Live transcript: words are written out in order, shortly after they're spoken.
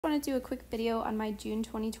want to do a quick video on my June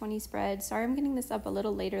 2020 spread. Sorry I'm getting this up a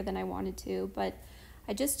little later than I wanted to, but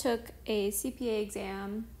I just took a CPA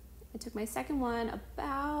exam. I took my second one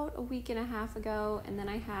about a week and a half ago, and then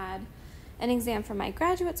I had an exam for my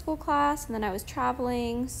graduate school class, and then I was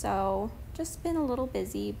traveling, so just been a little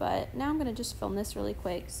busy, but now I'm going to just film this really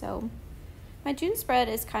quick. So my June spread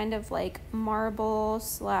is kind of like marble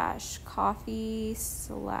slash coffee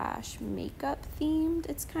slash makeup themed.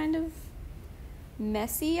 It's kind of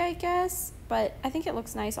messy, I guess, but I think it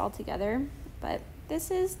looks nice all together. But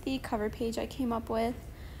this is the cover page I came up with.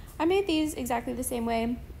 I made these exactly the same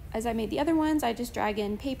way as I made the other ones. I just drag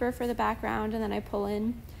in paper for the background, and then I pull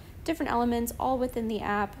in different elements all within the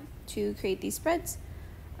app to create these spreads.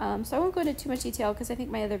 So I won't go into too much detail because I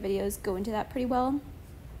think my other videos go into that pretty well.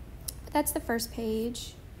 But that's the first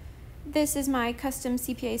page. This is my custom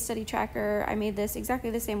CPA study tracker. I made this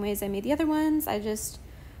exactly the same way as I made the other ones. I just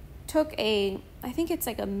took I think it's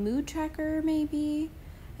like a mood tracker maybe,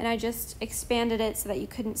 and I just expanded it so that you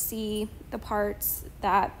couldn't see the parts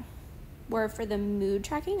that were for the mood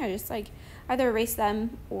tracking. I just like either erased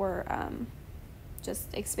them or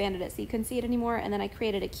just expanded it so you couldn't see it anymore, and then I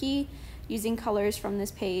created a key using colors from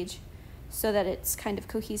this page so that it's kind of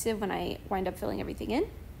cohesive when I wind up filling everything in.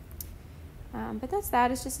 But that's that.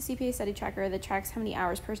 It's just a CPA study tracker that tracks how many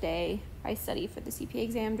hours per day I study for the CPA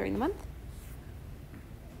exam during the month.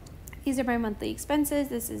 These are my monthly expenses.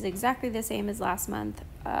 This is exactly the same as last month,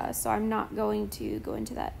 so I'm not going to go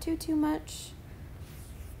into that too much.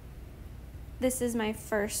 This is my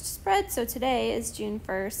first spread, so today is June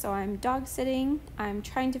 1st, so I'm dog sitting. I'm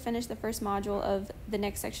trying to finish the first module of the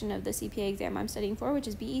next section of the CPA exam I'm studying for, which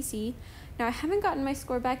is BEC. Now, I haven't gotten my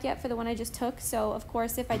score back yet for the one I just took, so of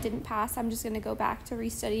course, if I didn't pass, I'm just going to go back to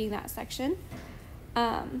restudying that section.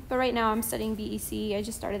 But right now, I'm studying BEC. I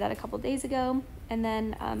just started that a couple days ago, and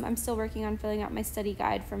then I'm still working on filling out my study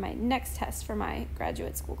guide for my next test for my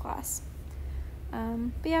graduate school class.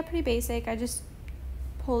 But yeah, pretty basic. I just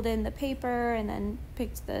pulled in the paper and then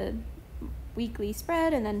picked the weekly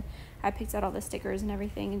spread, and then I picked out all the stickers and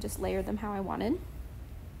everything and just layered them how I wanted.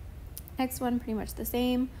 Next one, pretty much the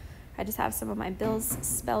same. I just have some of my bills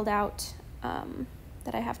spelled out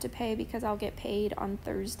that I have to pay because I'll get paid on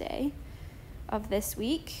Thursday of this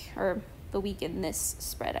week, or the week in this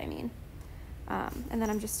spread, I mean. And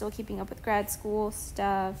then I'm just still keeping up with grad school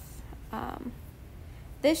stuff.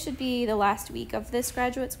 This should be the last week of this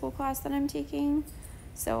graduate school class that I'm taking.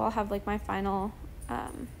 So I'll have like my final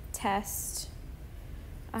test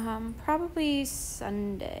probably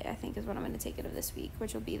Sunday, I think is when I'm going to take it of this week,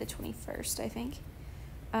 which will be the 21st, I think.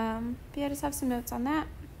 But yeah, I just have some notes on that.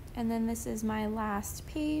 And then this is my last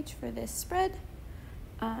page for this spread.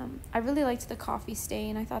 I really liked the coffee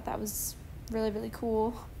stain. I thought that was really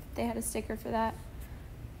cool. They had a sticker for that.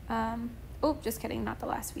 Oh, just kidding, not the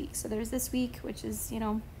last week. So there's this week, which is, you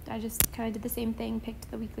know, I just kind of did the same thing,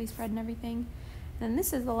 picked the weekly spread and everything. And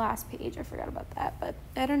this is the last page. I forgot about that, but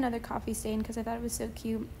I had another coffee stain because I thought it was so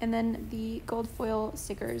cute. And then the gold foil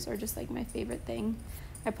stickers are just like my favorite thing.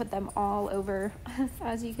 I put them all over,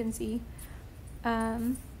 as you can see.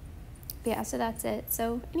 Yeah, so that's it.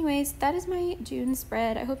 So anyways, that is my June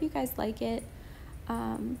spread. I hope you guys like it.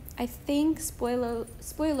 I think, spoiler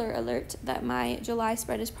alert, that my July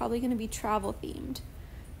spread is probably going to be travel themed.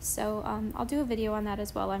 So I'll do a video on that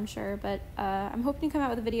as well, I'm sure. But I'm hoping to come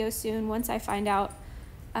out with a video soon once I find out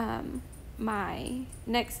my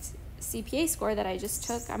next CPA score that I just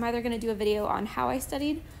took. I'm either going to do a video on how I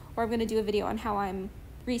studied, or I'm going to do a video on how I'm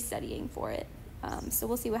restudying for it. So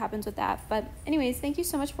we'll see what happens with that. But anyways, thank you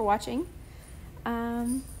so much for watching.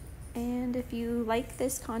 And if you like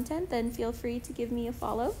this content, then feel free to give me a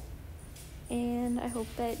follow. And I hope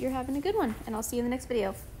that you're having a good one. And I'll see you in the next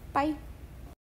video. Bye.